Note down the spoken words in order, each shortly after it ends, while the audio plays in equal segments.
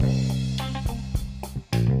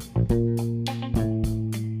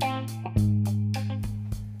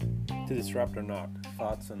Disrupt or Not,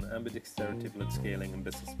 Thoughts on Ambidexterity Blitzscaling and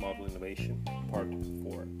Business Model Innovation, Part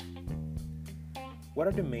 4. What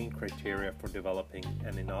are the main criteria for developing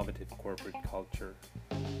an innovative corporate culture?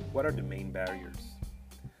 What are the main barriers?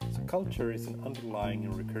 So culture is an underlying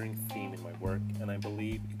and recurring theme in my work, and I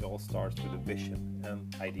believe it all starts with a vision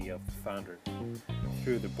and idea of the founder,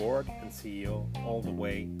 through the board and CEO, all the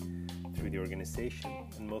way through the organization,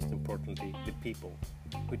 and most importantly, the people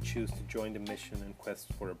who choose to join the mission and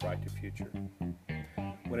quest for a brighter future.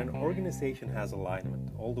 When an organization has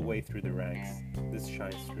alignment all the way through the ranks, this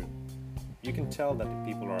shines through. You can tell that the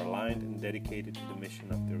people are aligned and dedicated to the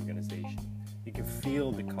mission of the organization. You can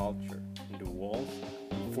feel the culture in the walls,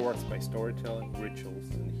 enforced by storytelling, rituals,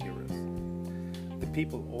 and heroes. The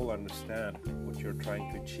people all understand what you're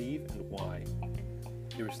trying to achieve and why.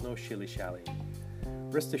 There is no shilly-shally.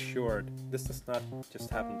 Rest assured, this does not just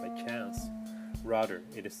happen by chance. Rather,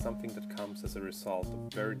 it is something that comes as a result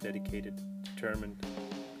of very dedicated, determined,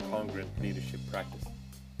 congruent leadership practice.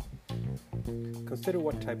 Consider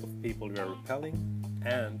what type of people you are repelling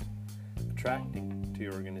and attracting to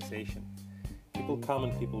your organization. People come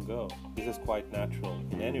and people go. This is quite natural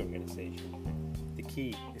in any organization. The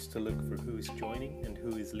key is to look for who is joining and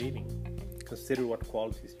who is leaving. Consider what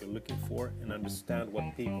qualities you're looking for and understand what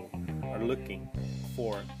people are looking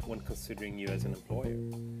for when considering you as an employer.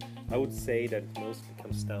 I would say that it mostly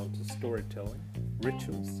comes down to storytelling,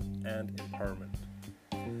 rituals, and empowerment.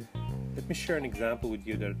 Let me share an example with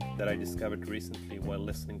you that I discovered recently while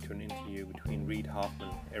listening to an interview between Reid Hoffman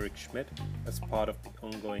and Eric Schmidt as part of the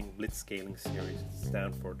ongoing Blitzscaling series at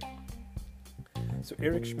Stanford. So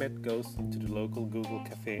Eric Schmidt goes to the local Google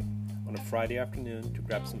cafe on a Friday afternoon to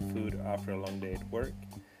grab some food after a long day at work.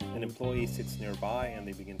 An employee sits nearby and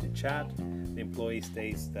they begin to chat. The employee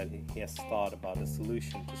states that he has thought about a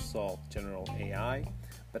solution to solve general AI,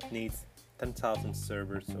 but needs 10,000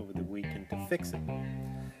 servers over the weekend to fix it.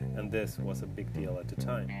 And this was a big deal at the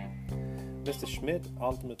time. Mr. Schmidt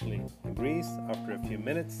ultimately agrees after a few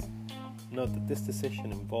minutes. Note that this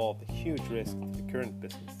decision involved a huge risk to the current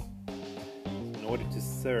business in order to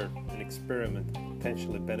serve and experiment and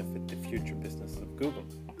potentially benefit the future business of Google.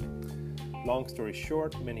 Long story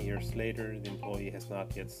short, many years later, the employee has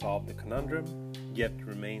not yet solved the conundrum, yet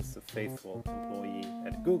remains a faithful employee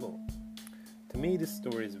at Google. To me, this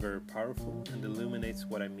story is very powerful and illuminates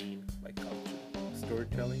what I mean by culture,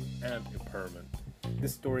 storytelling, and empowerment.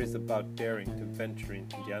 This story is about daring to venture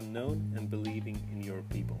into the unknown and believing in your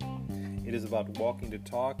people. It is about walking the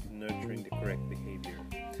talk and nurturing the correct behavior.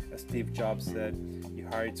 As Steve Jobs said, you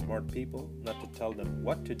hired smart people not to tell them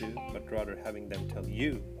what to do, but rather having them tell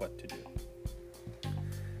you what to do.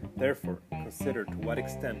 Therefore, consider to what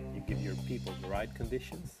extent you give your people the right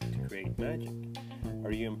conditions to create magic.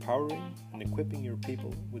 Are you empowering and equipping your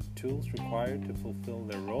people with tools required to fulfill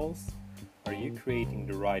their roles? Are you creating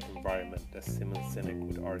the right environment, as Simon Sinek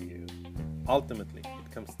would argue? Ultimately,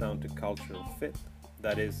 it comes down to cultural fit.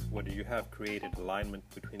 That is, whether you have created alignment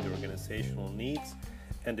between the organizational needs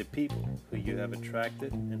and the people who you have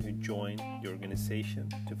attracted and who join the organization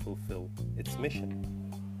to fulfill its mission.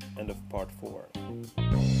 End of part 4.